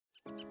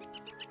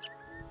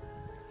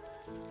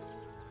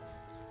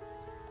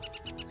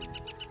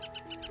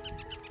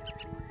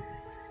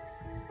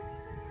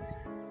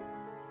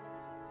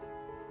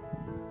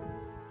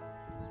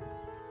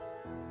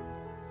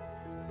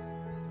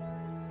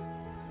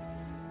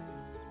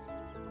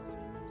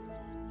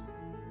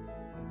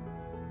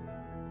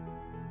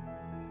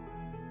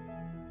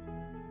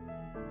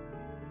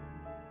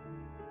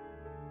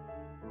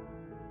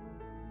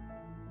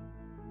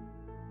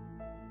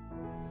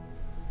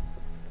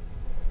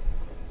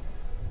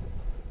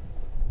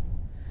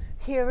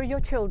Here are your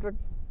children.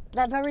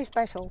 They're very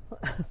special. The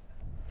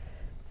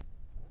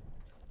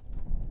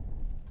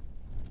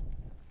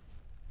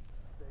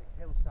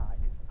hillside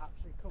is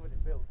absolutely covered in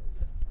buildings.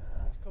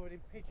 It's covered in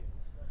pigeons.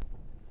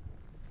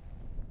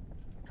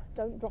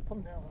 Don't drop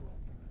them.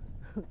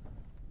 No.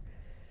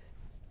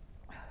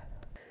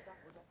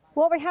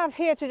 What we have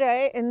here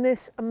today in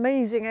this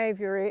amazing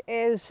aviary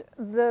is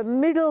the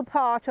middle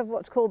part of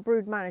what's called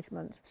brood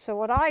management. So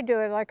what I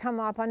do is I come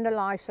up under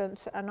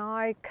license and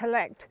I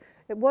collect,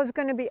 it was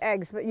going to be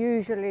eggs, but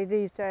usually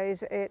these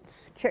days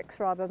it's chicks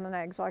rather than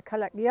eggs. I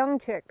collect young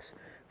chicks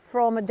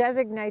from a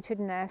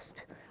designated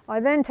nest. I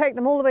then take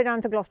them all the way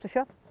down to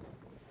Gloucestershire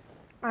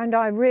and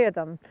I rear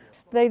them.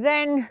 They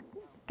then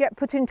get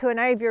put into an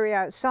aviary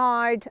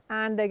outside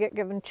and they get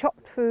given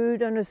chopped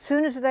food, and as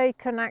soon as they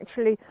can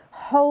actually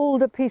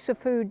hold a piece of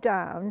food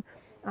down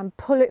and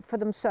pull it for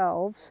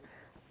themselves,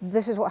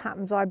 this is what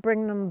happens. I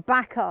bring them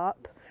back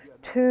up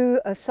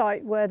to a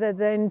site where they're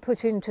then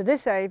put into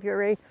this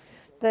aviary.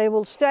 They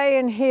will stay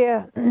in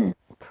here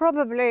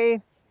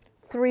probably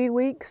 3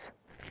 weeks,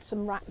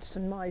 some rats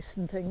and mice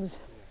and things,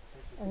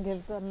 and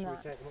give them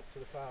that. Should we take them up to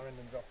the far end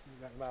and drop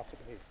them out at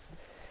the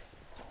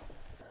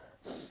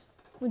heat?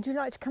 Would you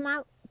like to come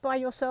out by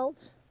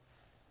yourselves?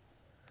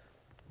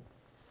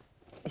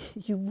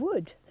 You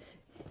would.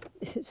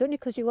 It's only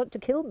because you want to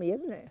kill me,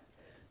 isn't it?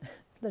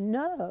 The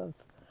nerve.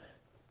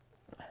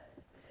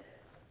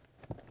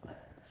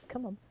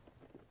 Come on.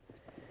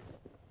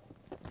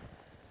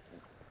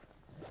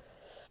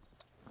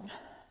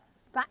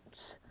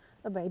 That's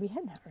a baby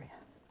hen harrier.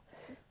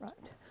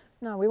 Right.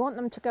 Now we want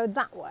them to go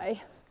that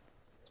way.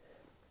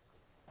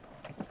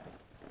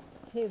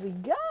 Here we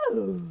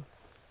go.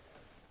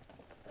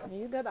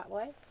 You go that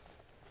way.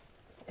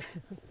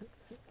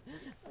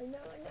 I know,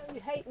 you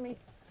hate me.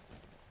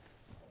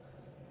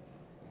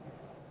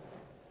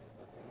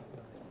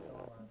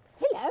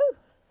 Hello.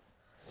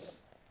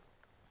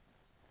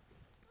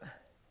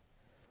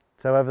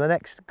 So over the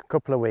next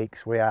couple of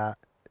weeks we are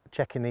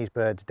checking these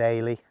birds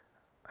daily,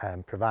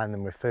 providing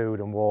them with food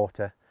and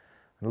water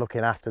and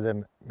looking after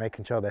them,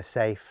 making sure they're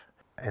safe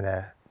in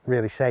a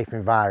really safe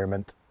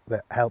environment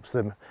that helps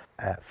them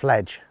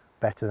fledge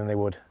better than they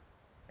would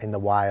in the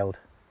wild.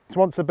 So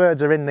once the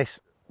birds are in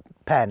this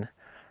pen,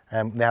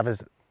 they have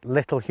as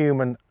little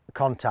human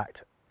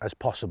contact as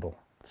possible.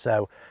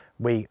 So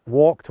we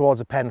walk towards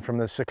the pen from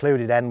the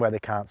secluded end where they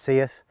can't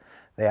see us.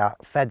 They are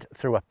fed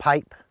through a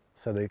pipe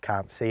so they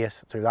can't see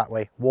us through that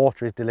way.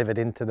 Water is delivered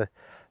into the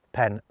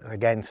pen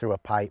again through a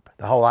pipe.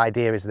 The whole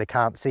idea is they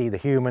can't see the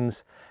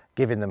humans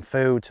giving them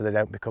food so they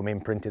don't become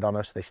imprinted on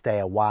us. They stay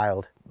a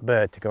wild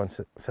bird to go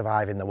and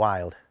survive in the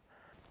wild.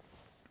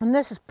 And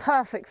this is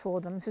perfect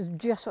for them. This is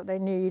just what they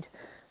need.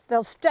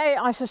 They'll stay,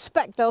 I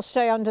suspect they'll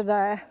stay under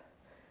there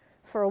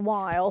for a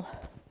while.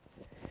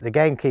 The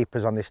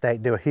gamekeepers on the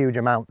estate do a huge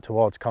amount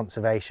towards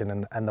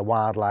conservation and the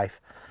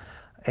wildlife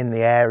in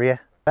the area.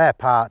 Their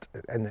part,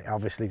 and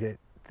obviously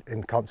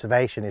in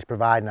conservation, is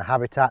providing a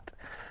habitat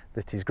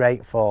that is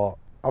great for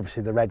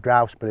obviously the red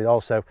grouse, but it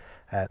also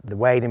the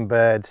wading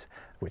birds,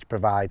 which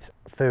provides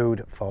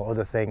food for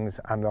other things,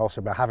 and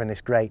also by having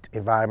this great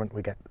environment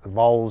we get the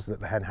voles that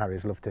the hen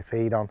harriers love to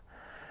feed on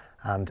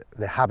and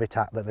the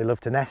habitat that they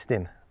love to nest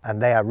in. And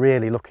they are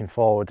really looking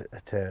forward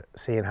to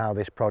seeing how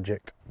this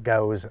project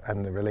goes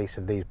and the release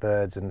of these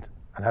birds and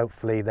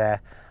hopefully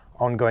their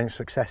ongoing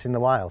success in the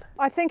wild.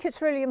 I think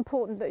it's really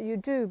important that you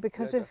do,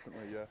 because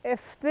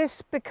if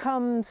this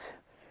becomes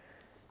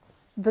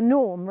the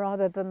norm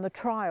rather than the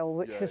trial,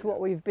 which is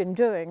what we've been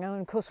doing, and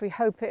of course we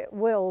hope it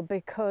will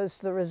because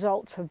the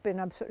results have been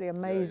absolutely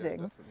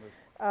amazing,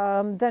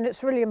 then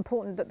it's really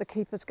important that the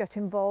keepers get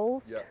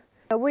involved.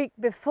 A week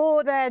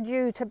before they're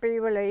due to be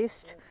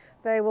released,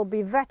 they will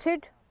be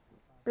vetted.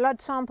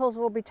 Blood samples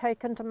will be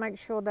taken to make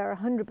sure they're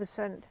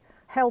 100%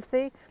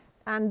 healthy,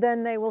 and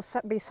then they will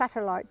be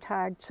satellite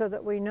tagged so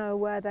that we know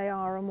where they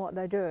are and what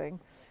they're doing.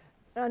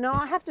 Now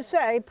I have to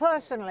say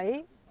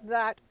personally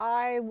that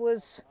I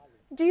was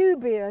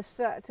dubious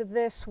that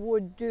this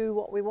would do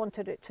what we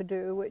wanted it to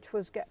do, which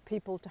was get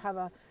people to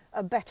have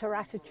a better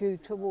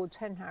attitude towards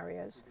hen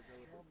harriers.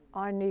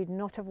 I need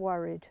not have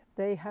worried.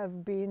 They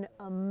have been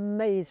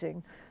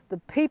amazing. The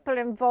people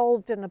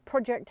involved in the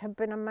project have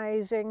been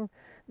amazing.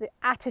 The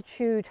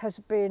attitude has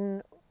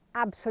been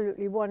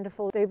absolutely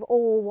wonderful. They've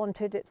all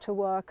wanted it to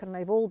work and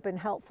they've all been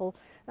helpful.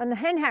 And the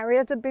hen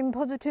harriers have been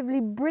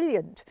positively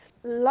brilliant.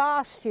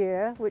 Last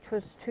year, which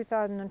was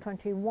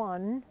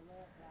 2021,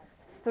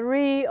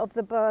 3 of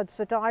the birds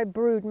that I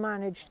brood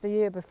managed the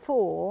year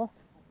before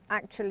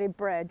actually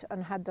bred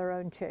and had their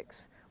own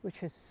chicks,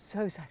 which is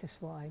so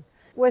satisfying.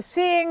 We're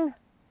seeing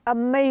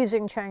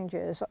amazing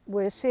changes.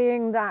 We're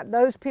seeing that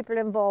those people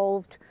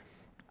involved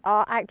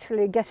are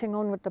actually getting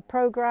on with the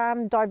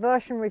program.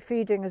 Diversionary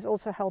feeding is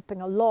also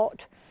helping a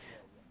lot.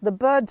 The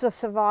birds are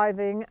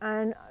surviving,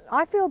 and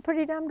I feel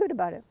pretty damn good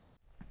about it.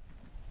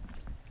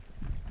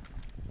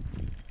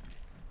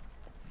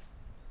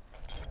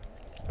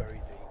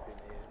 Very deep in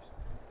here,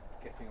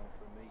 just getting on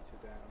for a metre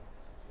down.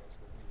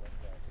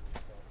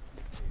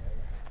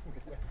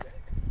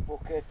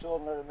 Okay,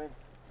 Tom, let him in.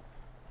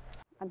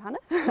 I'm Hannah.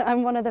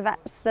 I'm one of the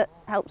vets that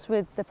helps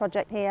with the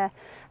project here.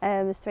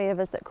 There's 3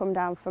 of us that come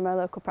down from a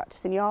local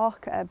practice in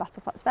York,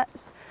 Battleflats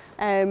Vets.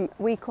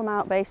 We come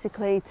out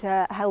basically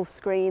to health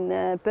screen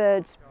the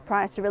birds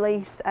prior to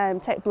release,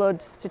 take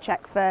bloods to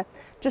check for,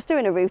 just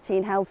doing a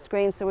routine health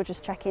screen, so we're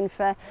just checking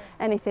for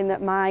anything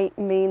that might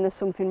mean there's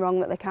something wrong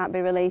that they can't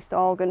be released,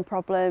 organ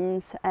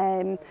problems,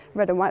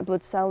 red and white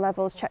blood cell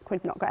levels, check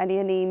we've not got any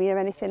anemia or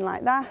anything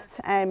like that,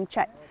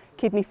 check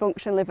kidney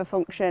function, liver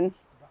function,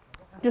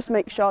 just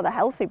make sure they're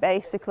healthy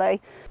basically.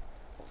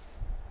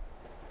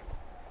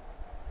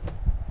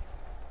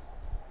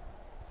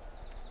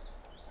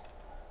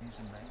 Here's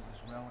a mate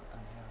as well,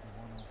 and he had a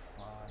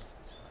 105,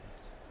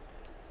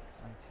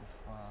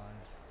 95.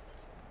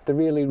 The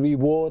really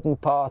rewarding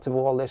part of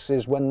all this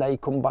is when they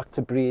come back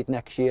to breed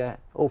next year,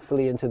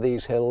 hopefully into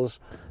these hills.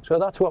 So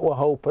that's what we're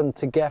hoping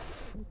to get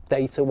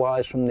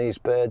data-wise from these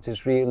birds,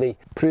 is really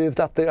prove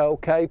that they're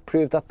okay,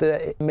 prove that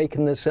they're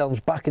making themselves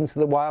back into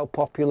the wild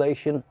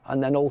population,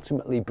 and then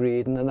ultimately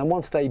breeding. And then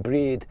once they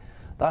breed,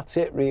 that's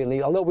it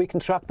really. Although we can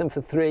track them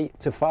for 3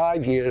 to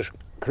 5 years,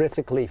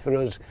 critically for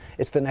us,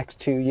 it's the next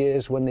 2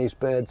 years when these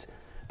birds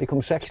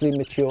become sexually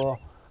mature,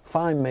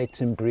 find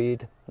mates and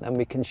breed, and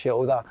we can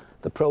show that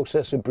the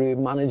process of brood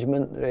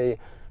management, the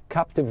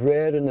captive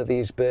rearing of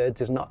these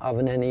birds is not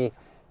having any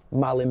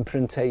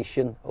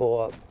malimprintation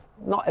or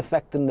not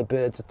affecting the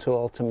birds at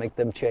all to make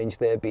them change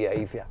their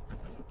behaviour.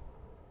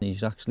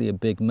 He's actually a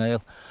big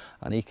male,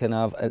 and he can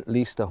have at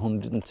least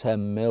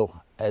 110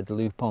 mil head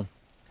loop on.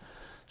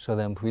 So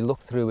then if we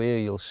look through here,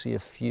 you'll see a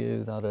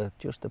few that are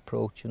just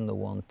approaching the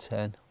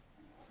 110.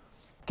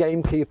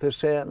 Gamekeepers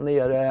certainly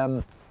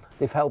are,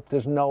 they've helped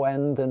us no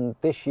end, and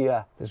this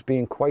year there's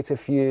been quite a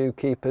few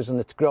keepers, and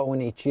it's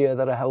growing each year,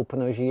 that are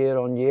helping us year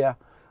on year.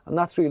 And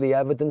that's really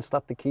evidence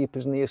that the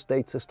keepers in the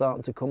estates are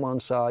starting to come on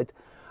side.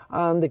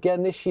 And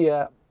again this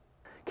year,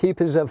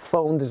 keepers have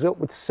phoned us up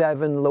with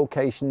 7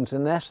 locations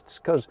and nests,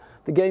 because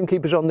the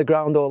gamekeeper's on the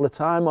ground all the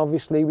time.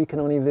 Obviously we can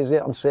only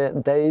visit on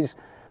certain days.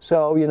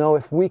 So, you know,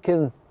 if we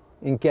can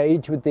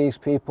engage with these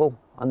people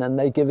and then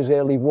they give us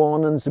early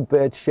warnings of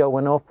birds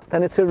showing up,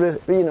 then it's a,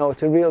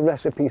 it's a real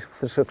recipe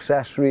for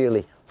success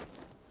really.